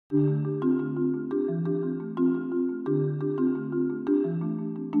Hi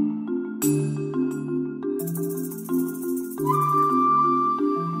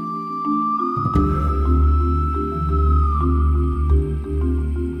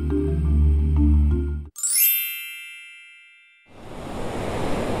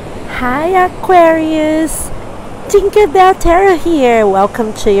Aquarius, Tinkerbell Tarot here.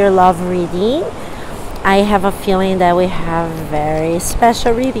 Welcome to your love reading. I have a feeling that we have a very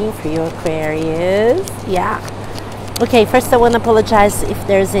special reading for you Aquarius. Yeah. Okay, first I want to apologize if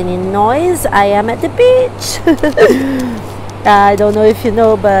there's any noise. I am at the beach. I don't know if you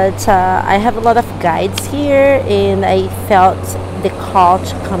know, but I have a lot of guides here and I felt the call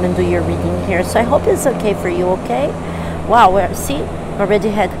to come and do your reading here. So I hope it's okay for you, okay? Wow, see? Already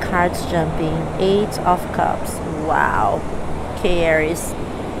had cards jumping. 8 of Cups. Wow. Okay, Aries.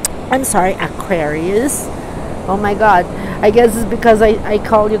 I'm sorry, Aquarius. Oh my god. I guess it's because I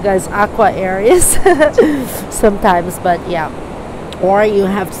call you guys Aqua Aries sometimes, but yeah. Or you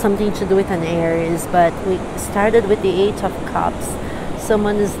have something to do with an Aries, but we started with the 8 of Cups.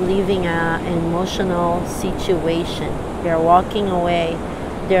 Someone is leaving an emotional situation. They're walking away.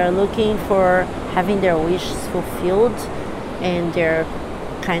 They're looking for having their wishes fulfilled. And they're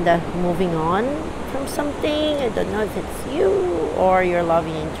kind of moving on from something. I don't know if it's you or your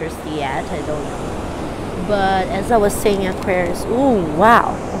loving interest yet. I don't know. But as I was saying, Aquarius. Ooh,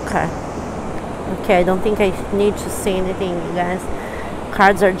 wow. Okay. Okay, I don't think I need to say anything, you guys.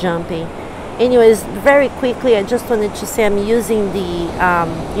 Cards are jumping. Anyways, very quickly, I just wanted to say I'm using the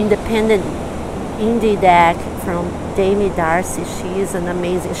Independent Indie deck from Dami Darcy. She's an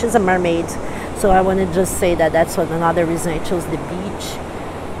amazing, she's a mermaid. So I want to just say that that's another reason I chose the beach.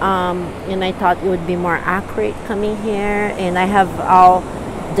 And I thought it would be more accurate coming here. And I have all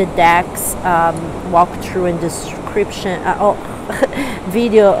the decks walked through in description.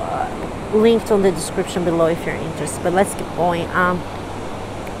 Video linked on the description below if you're interested. But let's keep going.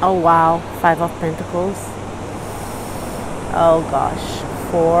 Oh wow, 5 of Pentacles. Oh gosh,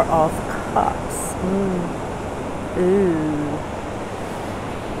 4 of Cups. Ooh.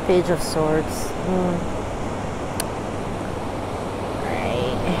 Page of Swords.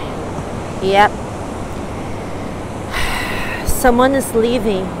 Right. Yep. Someone is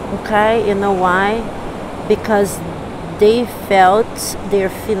leaving, okay? You know why? Because they felt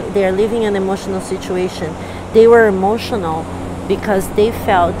they're living an emotional situation. They were emotional because they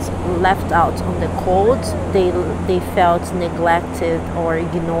felt left out on the cold. They felt neglected or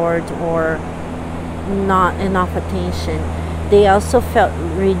ignored or not enough attention. They also felt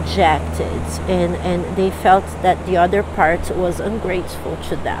rejected and they felt that the other part was ungrateful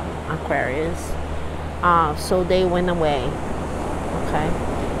to them, Aquarius. So they went away. Okay.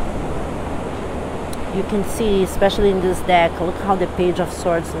 You can see, especially in this deck, look how the Page of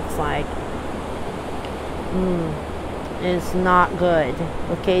Swords looks like. It's not good.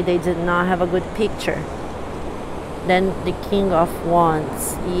 Okay, they did not have a good picture. Then the King of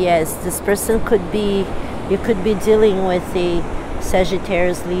Wands. Yes, this person could be, you could be dealing with a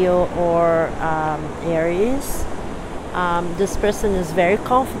Sagittarius, Leo, or Aries. This person is very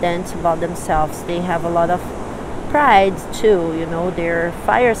confident about themselves. They have a lot of pride too. You know, they're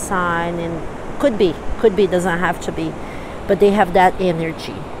fire sign, and could be, doesn't have to be, but they have that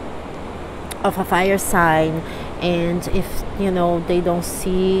energy of a fire sign. And if you know they don't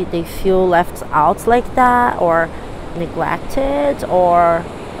see, they feel left out like that, or neglected, or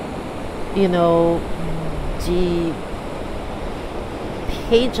you know, the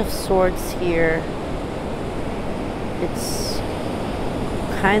Page of Swords here, it's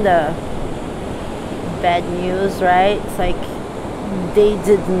kind of bad news, right? It's like they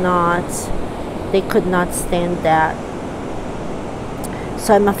could not stand that.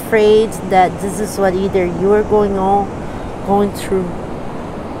 So I'm afraid that this is what either you are going through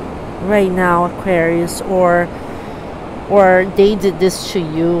right now, Aquarius, or they did this to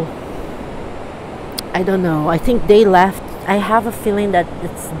you. I don't know. I think they left. I have a feeling that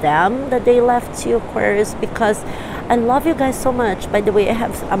it's them that they left you, Aquarius, because I love you guys so much. By the way, I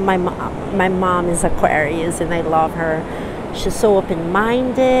have my mom is Aquarius, and I love her. She's so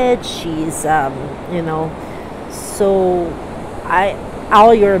open-minded. She's you know, so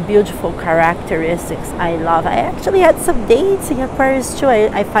all your beautiful characteristics I love. I actually had some dates in Aquarius too.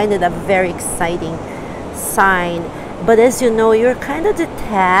 I find it a very exciting sign. But as you know, you're kind of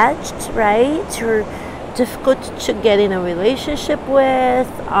detached, right? You're difficult to get in a relationship with.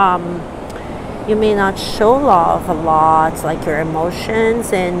 You may not show love a lot, like your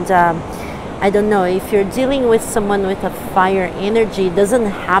emotions. And I don't know, if you're dealing with someone with a fire energy, it doesn't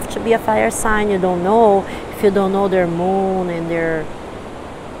have to be a fire sign. You don't know. If you don't know their moon and their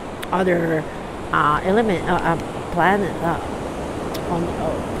other element, planet, on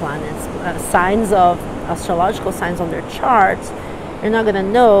planets, signs of astrological signs on their charts, you're not gonna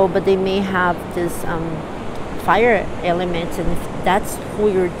know, but they may have this fire element, and if that's who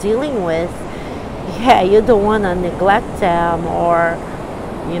you're dealing with, yeah, you don't want to neglect them, or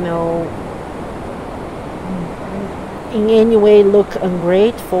you know, in any way look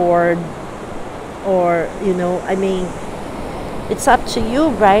ungrateful, or you know, I mean, it's up to you,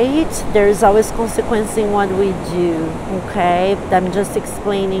 right? There's always consequence in what we do, okay? I'm just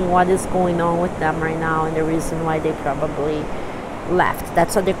explaining what is going on with them right now and the reason why they probably left.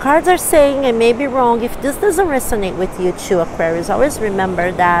 That's what the cards are saying. I may be wrong. If this doesn't resonate with you too, Aquarius, always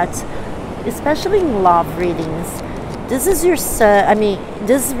remember that, especially in love readings, this is your sun. I mean,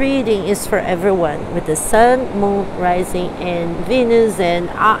 this reading is for everyone with the sun, moon, rising, and Venus, and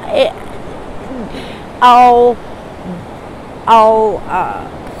all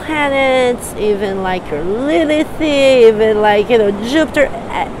planets, even like your Lilith, even like, you know, Jupiter,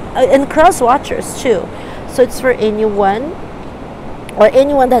 and cross watchers too. So it's for anyone, or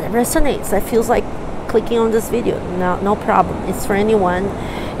anyone that resonates, that feels like clicking on this video. No problem. It's for anyone.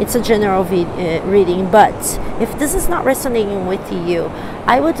 It's a general reading, but if this is not resonating with you,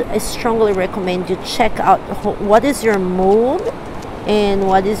 I would strongly recommend you check out what is your moon and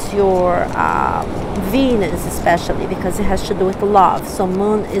what is your Venus, especially because it has to do with love. So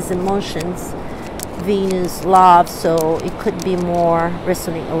moon is emotions, Venus love, so it could be more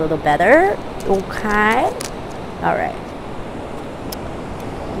resonate a little better. Okay, all right,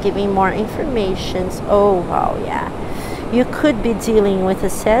 give me more information. Oh wow, yeah, you could be dealing with a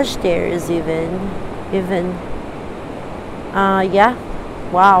Sagittarius, even yeah,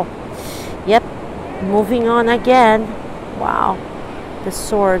 wow, yep. Moving on again. Wow, the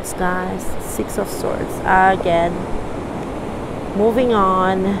swords, guys. 6 of Swords again. Moving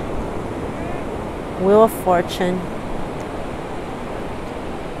on. Wheel of Fortune.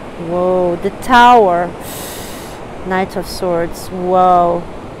 Whoa, the Tower. Knight of Swords. Whoa.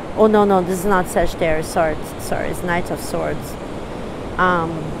 Oh no, this is not Sagittarius. Sorry, it's Knight of Swords.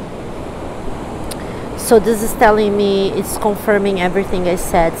 So this is telling me, it's confirming everything I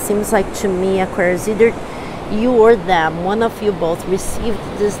said. Seems like to me, Aquarius, either you or them, one of you both, received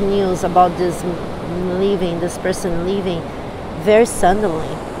this news about this person leaving very suddenly,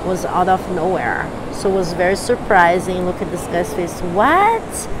 was out of nowhere. So it was very surprising. Look at this guy's face.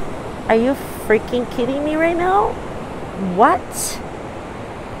 What? Are you freaking kidding me right now? What?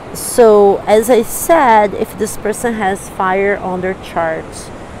 So as I said, if this person has fire on their chart,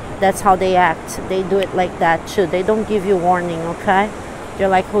 that's how they act. They do it like that too. They don't give you warning, okay? They're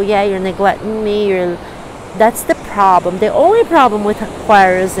like, oh yeah, you're neglecting me, that's the problem. The only problem with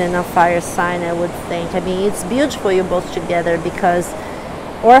Aquarius and a fire sign, I would think, I mean, it's beautiful you both together, because,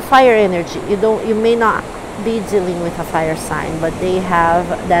 or a fire energy, you may not be dealing with a fire sign, but they have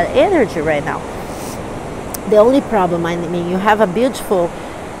that energy right now. The only problem, I mean, you have a beautiful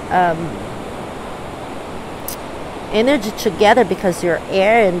energy together because you're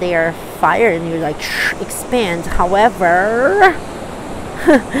air and they are fire, and you like expand. However,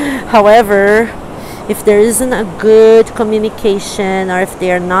 if there isn't a good communication, or if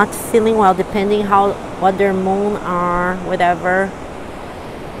they are not feeling well, depending what their moon are, whatever,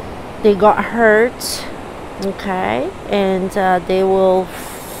 they got hurt, okay, and they will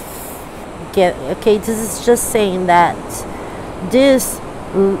get, okay, this is just saying that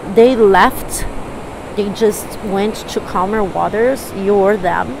they left, they just went to calmer waters, you or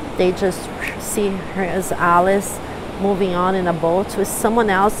them. They just see her as Alice moving on in a boat with someone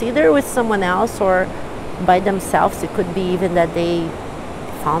else, either with someone else or by themselves. It could be even that they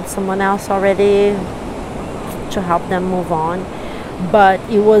found someone else already to help them move on. But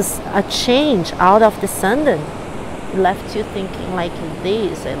it was a change out of the sudden. It left you thinking like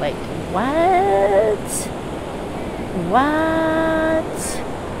this, like, what?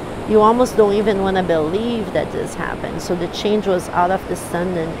 You almost don't even want to believe that this happened. So the change was out of the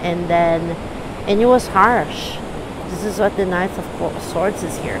sudden, and it was harsh. This is what the Knight of Swords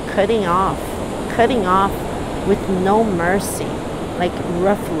is here, cutting off with no mercy, like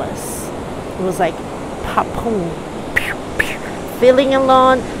ruthless. It was like papoom, feeling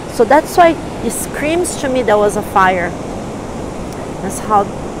alone. So that's why it screams to me there was a fire. That's how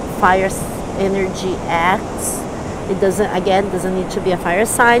fire's energy acts. It doesn't need to be a fire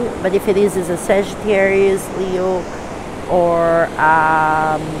sign, but if it is a Sagittarius, Leo, or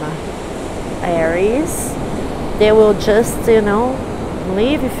Aries, they will just,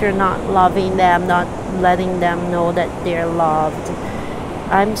 leave if you're not loving them, not letting them know that they're loved.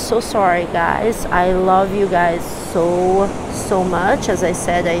 I'm so sorry, guys. I love you guys so much. As I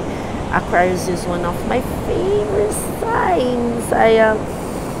said, Aquarius is one of my favorite signs. I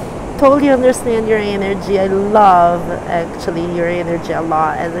totally understand your energy. I love actually your energy a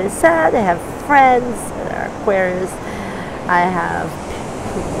lot. As I said, I have friends that are Aquarius. I have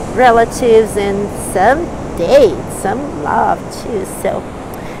relatives and some dates, some love too. So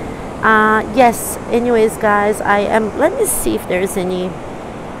yes, anyways, guys, let me see if there's any.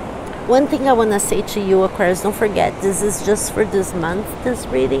 One thing I want to say to you, Aquarius, don't forget, this is just for this month, this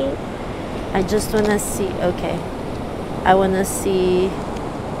reading. I just want to see, okay, I want to see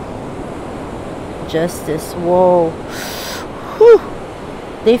justice. Whoa. Whew.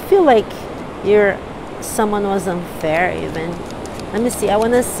 They feel like someone was unfair even. Let me see, I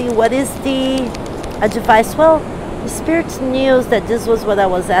want to see what is the advice. Well, the Spirit knew that this was what I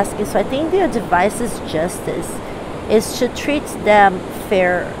was asking, so I think the advice is justice, is to treat them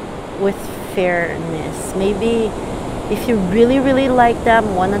with fairness. Maybe if you really like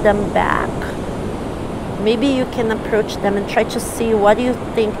them, one of them back, maybe you can approach them and try to see what do you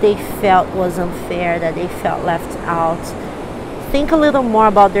think they felt was unfair, that they felt left out. Think a little more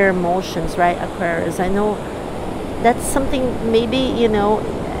about their emotions, right, Aquarius? I know that's something, maybe, you know,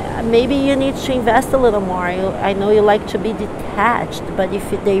 maybe you need to invest a little more. I know you like to be detached, but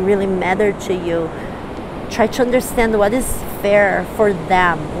if they really matter to you, try to understand what is fair for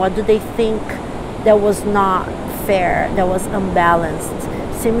them. What do they think that was not fair, that was unbalanced?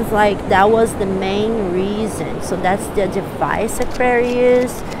 Seems like that was the main reason. So that's the advice,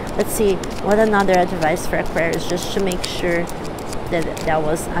 Aquarius. Let's see what another advice for Aquarius, just to make sure that that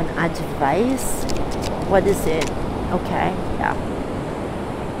was an advice. What is it? Okay, yeah,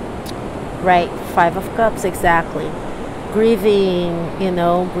 right, 5 of Cups, exactly. Grieving, you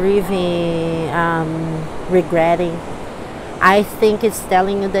know, regretting. I think it's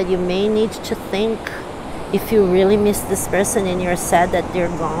telling you that you may need to think, if you really miss this person and you're sad that they're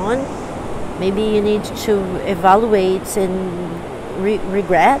gone, maybe you need to evaluate and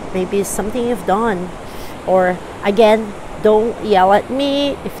regret maybe something you've done. Or again, don't yell at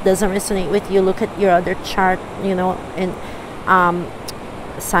me if it doesn't resonate with you. Look at your other chart, you know, and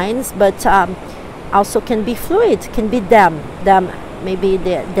signs. But also can be fluid, can be them maybe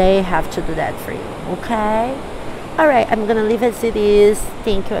they have to do that for you. Okay, all right, I'm gonna leave it as it is.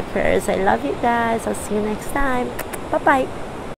 Thank you, Aquarius. I love you guys. I'll see you next time. Bye bye.